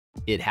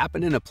It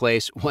happened in a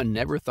place one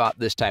never thought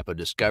this type of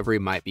discovery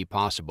might be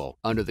possible,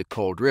 under the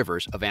cold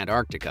rivers of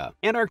Antarctica.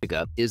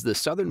 Antarctica is the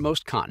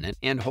southernmost continent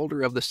and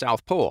holder of the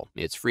South Pole,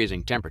 its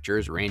freezing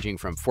temperatures ranging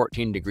from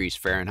 14 degrees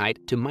Fahrenheit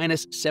to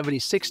minus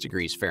 76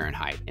 degrees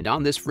Fahrenheit. And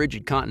on this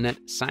frigid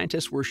continent,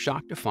 scientists were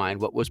shocked to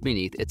find what was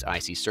beneath its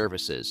icy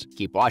surfaces.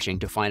 Keep watching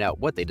to find out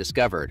what they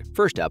discovered.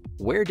 First up,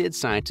 where did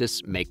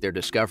scientists make their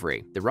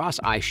discovery? The Ross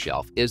Ice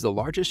Shelf is the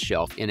largest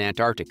shelf in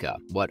Antarctica.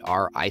 What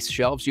are ice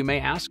shelves, you may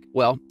ask?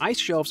 Well, ice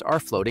shelves are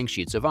floating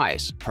sheets of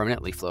ice,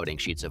 permanently floating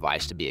sheets of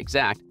ice to be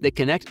exact, that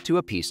connect to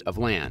a piece of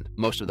land.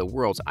 Most of the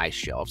world's ice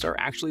shelves are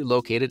actually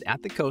located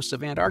at the coasts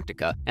of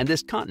Antarctica, and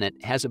this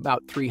continent has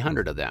about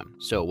 300 of them.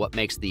 So what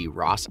makes the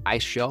Ross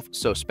Ice Shelf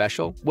so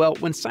special? Well,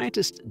 when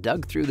scientists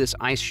dug through this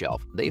ice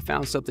shelf, they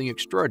found something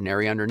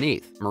extraordinary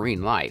underneath: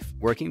 marine life.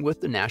 Working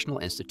with the National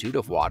Institute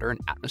of Water and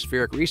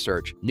Atmospheric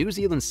Research, New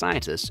Zealand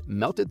scientists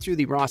melted through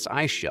the Ross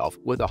Ice Shelf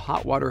with a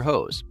hot water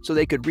hose so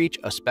they could reach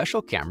a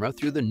special camera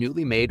through the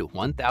newly made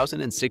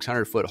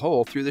 1,600-foot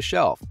hole through the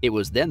shelf. It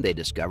was then they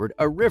discovered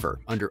a river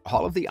under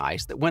all of the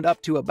ice that went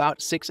up to about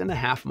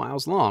 6.5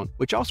 miles long,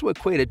 which also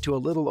equated to a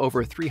little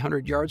over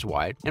 300 yards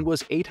wide and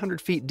was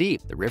 800 feet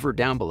deep. The river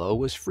down below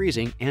was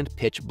freezing and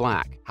pitch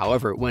black.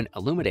 However, when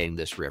illuminating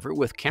this river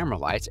with camera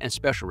lights and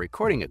special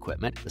recording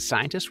equipment, the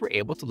scientists were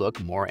able to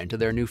look more into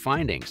their new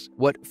findings.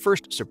 What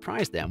first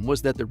surprised them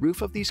was that the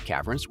roof of these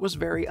caverns was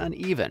very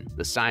uneven.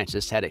 The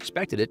scientists had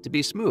expected it to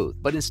be smooth,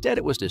 but instead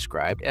it was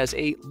described as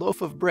a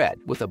loaf of bread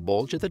with a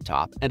bulge at the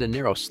top and a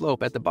narrow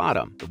slope at the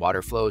bottom. The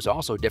water flows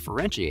also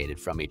differentiated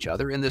from each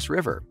other in this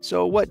river.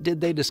 So what did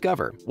they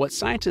discover? What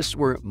scientists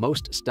were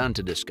most stunned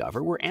to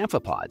discover were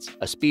amphipods,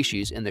 a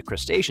species in the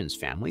crustaceans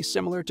family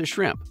similar to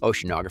shrimp.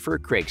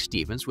 Oceanographer Craig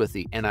Stevens with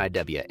the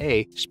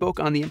NIWA spoke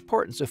on the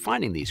importance of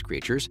finding these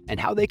creatures and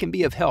how they can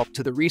be of help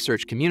to the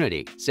research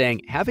community,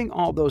 saying, "Having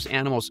all those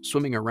animals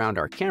swimming around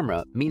our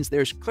camera means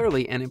there's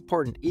clearly an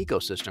important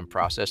ecosystem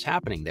process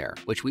happening there,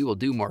 which we will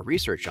do more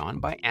research on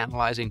by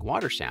analyzing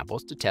water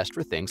samples to test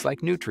for things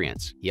like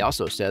nutrients." He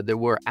also said there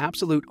were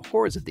absolute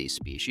hordes of these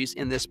species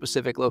in this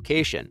specific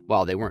location.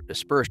 While they weren't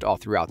dispersed all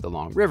throughout the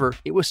long river,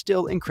 it was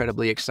still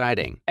incredibly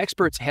exciting.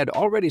 Experts had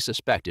already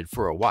suspected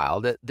for a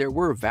while that there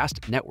were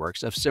vast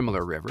networks of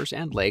similar rivers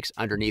and lakes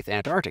underneath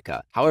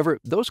Antarctica. However,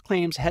 those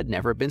claims had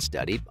never been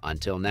studied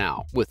until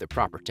now. With the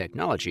proper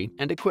technology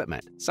and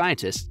equipment,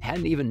 scientists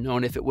hadn't even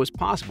known if it was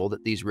possible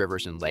that these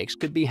rivers and lakes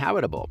could be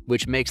habitable,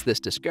 which makes this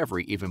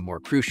discovery even more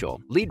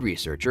crucial. Lead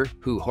researcher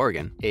Hugh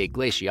Horgan, a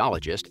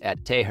glaciologist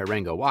at Te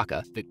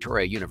Herengawaka,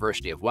 Victoria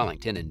University of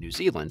Wellington in New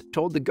Zealand,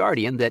 told The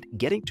Guardian that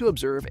getting to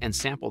observe and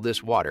sample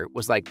this water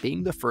was like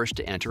being the first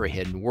to enter a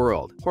hidden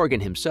world. Horgan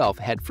himself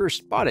had first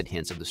spotted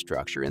hints of the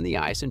structure in the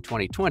ice in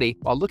 2020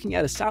 while looking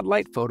at a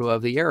satellite photo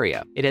of the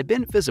area. It had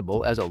been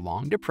visible as a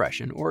long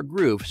depression or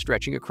groove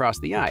stretching across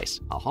the ice,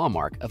 a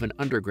hallmark of an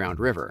underground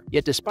river.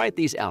 Yet despite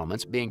these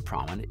elements being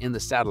prominent in the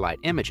satellite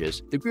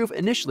images, the groove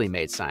initially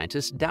made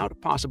scientists doubt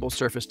possible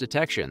surface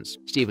detections.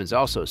 Stevens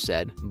also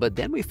said, "But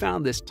then we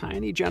found this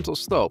tiny gentle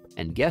slope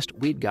and guessed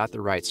we'd got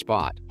the right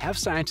spot." Have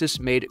scientists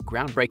made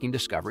groundbreaking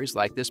discoveries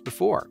like this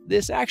before?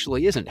 This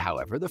actually isn't,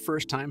 however, the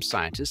first time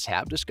scientists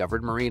have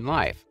discovered marine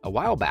life. A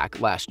while back,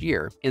 last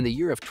year, in the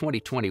year of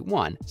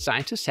 2021,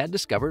 scientists had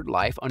discovered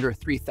life under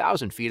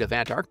 3,000 feet of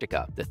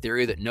Antarctica. The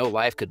theory that no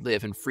life could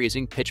live in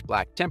freezing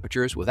pitch-black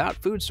temperatures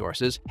without food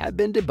sources had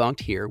been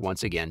debunked here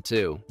once again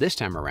too. This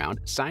time around,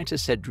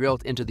 scientists had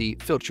drilled into the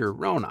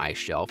Filcher-Rhone ice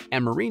shelf,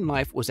 and marine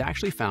life was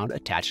actually found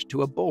attached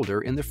to a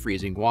boulder in the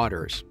freezing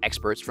waters.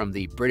 Experts from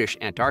the British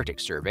Antarctic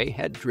Survey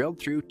had drilled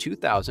through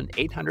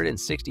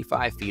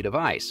 2,865 feet of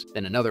ice,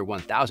 then another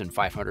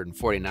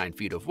 1,549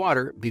 feet of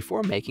water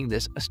before making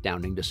this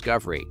astounding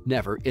discovery.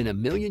 Never in a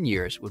million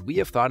years would we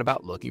have thought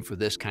about looking for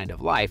this kind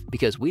of life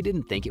because we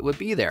didn't think it would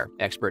be there,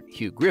 expert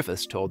Hugh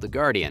Griffiths told The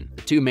Guardian.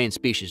 The two main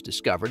species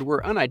discovered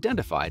were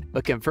unidentified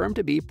but confirmed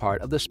to be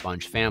part of the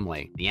sponge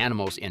family. The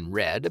animals in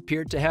red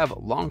appeared to have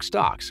long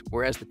stalks,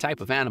 whereas the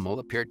type of animal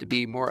appeared to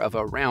be more of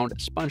a round,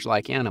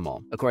 sponge-like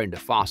animal. According to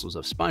fossils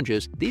of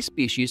sponges, these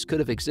species could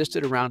have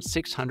existed around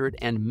 600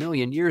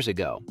 million years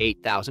ago.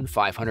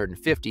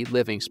 8,550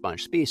 living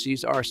sponge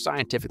species are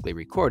scientifically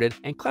recorded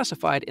and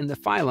classified in the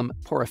phylum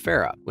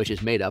Porifera, which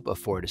is made up of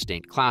 4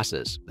 distinct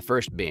classes, the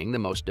first being the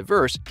most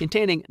diverse,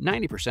 containing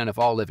 90% of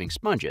all living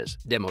sponges: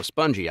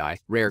 Demospongii,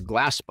 rare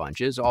glass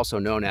sponges, also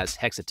known as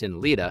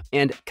Hexatinellida,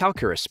 and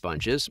calcareous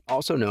sponges,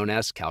 also known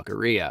as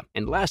Calcarea.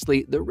 And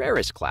lastly, the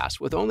rarest class,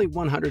 with only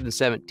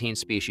 117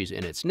 species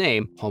in its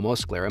name, Homo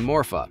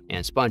scleromorpha.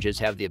 And sponges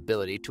have the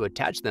ability to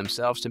attach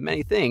themselves to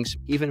many things,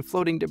 even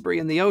floating debris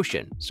in the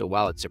ocean. So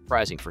while it's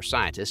surprising for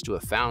scientists to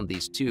have found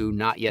these two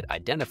not yet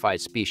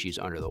identified species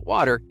under the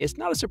water, it's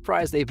not a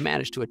surprise they've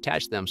managed to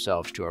attach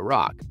themselves to a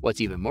rock.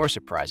 What's even more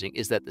surprising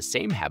is that the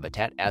same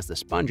habitat as the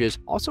sponges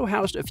also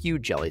housed a few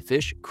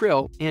jellyfish,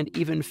 krill, and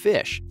even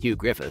fish. Hugh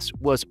Griffiths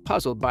was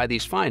puzzled by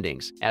these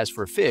findings. As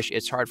for fish,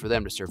 it's hard for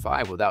them to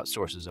survive without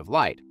sources of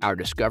light. Our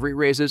discovery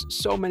raises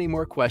so many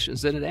more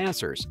questions than it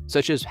answers,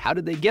 such as how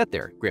did they get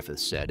there,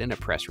 Griffiths said in a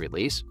press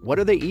release. What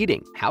are they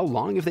eating? How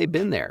long have they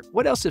been there?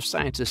 What else have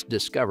scientists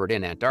discovered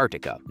in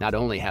Antarctica? Not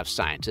only have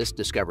scientists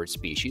discovered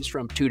species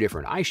from 2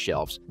 different ice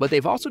shelves, but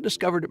they've also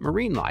discovered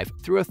marine life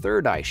through a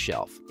 3rd ice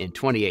shelf. In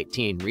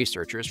 2018,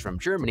 researchers from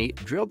Germany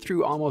drilled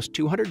through almost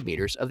 200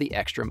 meters of the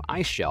Ekstrom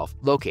ice shelf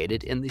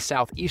located in the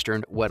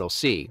southeastern Weddell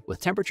Sea. With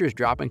temperatures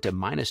dropping to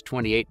minus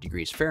 28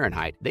 degrees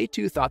Fahrenheit, they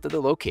too thought that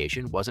the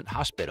location wasn't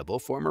hospitable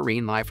for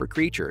marine life or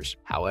creatures.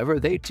 However,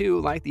 they too,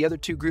 like the other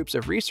 2 groups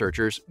of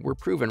researchers, were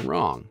proven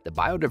wrong. The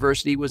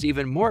biodiversity was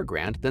even more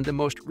grand than the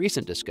most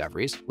recent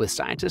discoveries, with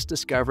scientists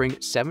discovering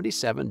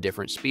 77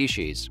 different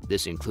species.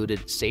 This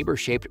included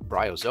saber-shaped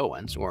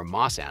bryozoans, or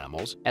moss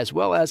animals, as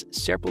well as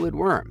serpulid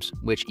worms,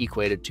 which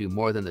equated to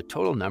more than the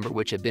total number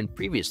which had been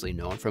previously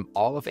known from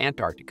all of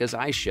Antarctica's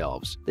ice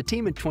shelves. The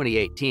team in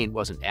 2018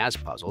 wasn't as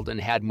puzzled and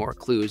had more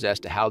clues as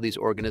to how these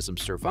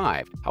organisms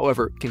survived,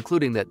 however,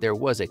 concluding that there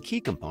was a key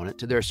component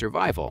to their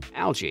survival: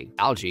 algae.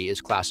 Algae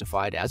is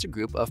classified as a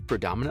group of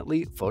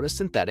predominantly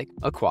photosynthetic,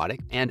 aquatic,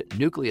 and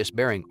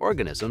nucleus-bearing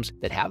organisms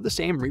that have the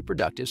same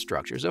reproductive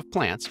structures of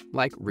plants,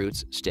 like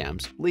roots,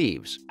 stems,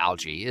 leaves.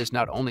 Algae is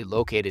not only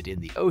located in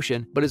the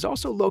ocean, but is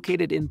also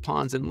located in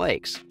ponds and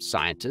lakes.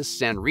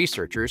 Scientists and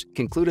researchers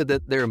concluded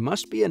that there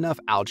must be enough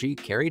algae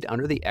carried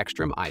under the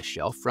Ekstrom ice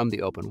shelf from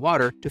the open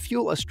water to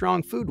fuel a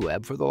strong food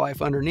web for the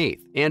life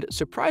underneath. And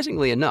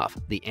surprisingly enough,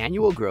 the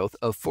annual growth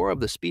of 4 of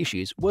the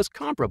species was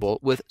comparable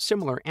with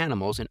similar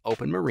animals in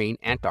open marine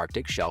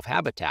Antarctic shelf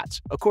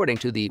habitats, according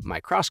to the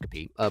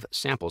microscopy of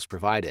samples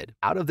provided.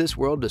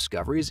 Out-of-this-world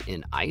discoveries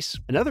in ice.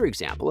 Another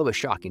example of a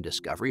shocking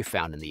discovery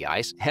found in the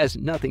ice has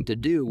nothing to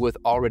do with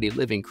already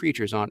living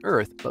creatures on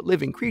Earth, but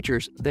living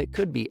creatures that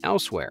could be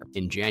elsewhere.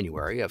 In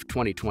January of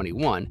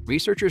 2021,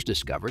 researchers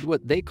discovered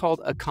what they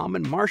called a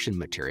common Martian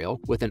material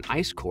with an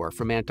ice core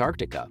from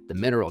Antarctica. The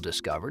mineral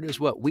discovered is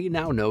what we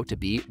now know to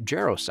be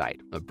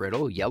jarosite, a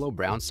brittle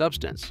yellow-brown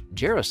substance.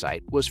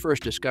 Jarosite was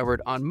first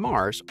discovered on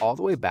Mars all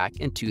the way back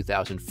in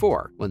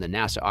 2004, when the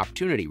NASA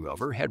Opportunity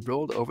rover had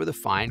rolled over the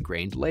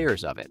fine-grained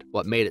layers of it.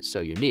 What made it so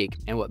unique,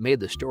 and what made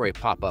the story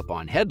pop up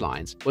on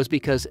headlines, was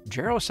because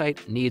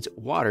jarosite needs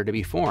water to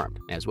be formed,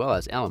 as well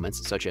as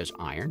elements such as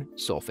iron,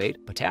 sulfate,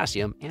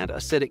 potassium, and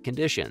acidic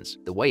conditions.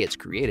 The way it's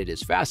created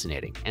is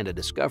fascinating, and a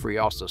discovery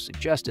also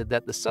suggested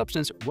that the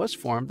substance was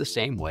formed the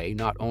same way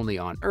not only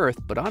on Earth,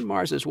 but on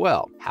Mars as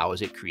well. How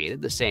is it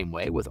created the same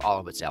way with all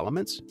of its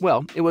elements?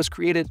 Well, it was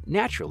created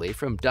naturally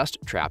from dust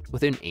trapped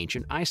within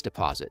ancient ice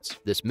deposits.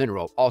 This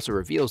mineral also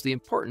reveals the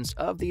importance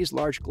of these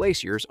large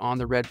glaciers on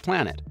the Red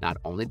Planet. Not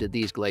only did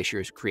these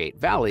glaciers create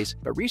valleys,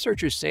 but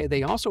researchers say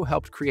they also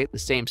helped create the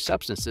same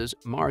substances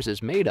Mars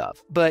is made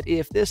of. But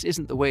if this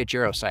isn't the way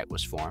jarosite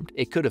was formed,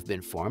 it could have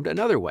been formed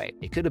another way.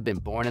 It could have been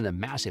born in the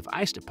massive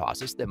ice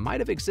deposits that might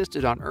have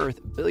existed on Earth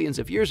billions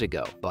of years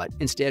ago, but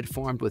instead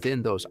formed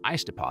within those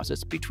ice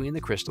deposits between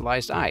the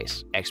crystallized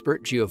ice.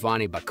 Expert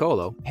Giovanni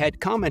Baccolo had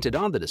commented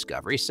on the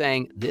discovery,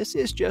 saying, "This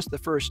is just the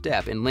first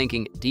step in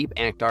linking deep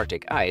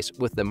Antarctic ice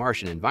with the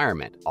Martian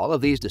environment. All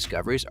of these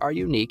discoveries are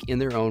unique in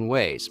their own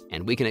ways,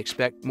 and we can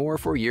expect more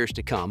for years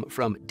to come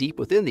from deep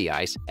within the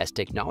ice as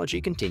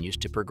technology continues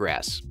to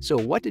progress." So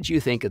what did you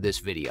think of this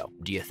video?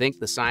 Do you think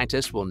the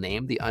scientists will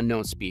name the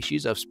unknown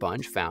species of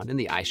sponge found in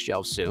the ice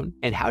shelf soon?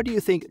 And how do you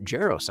think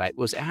jarosite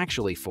was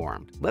actually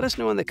formed? Let us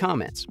know in the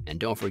comments, and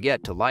don't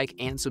forget to like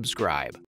and subscribe.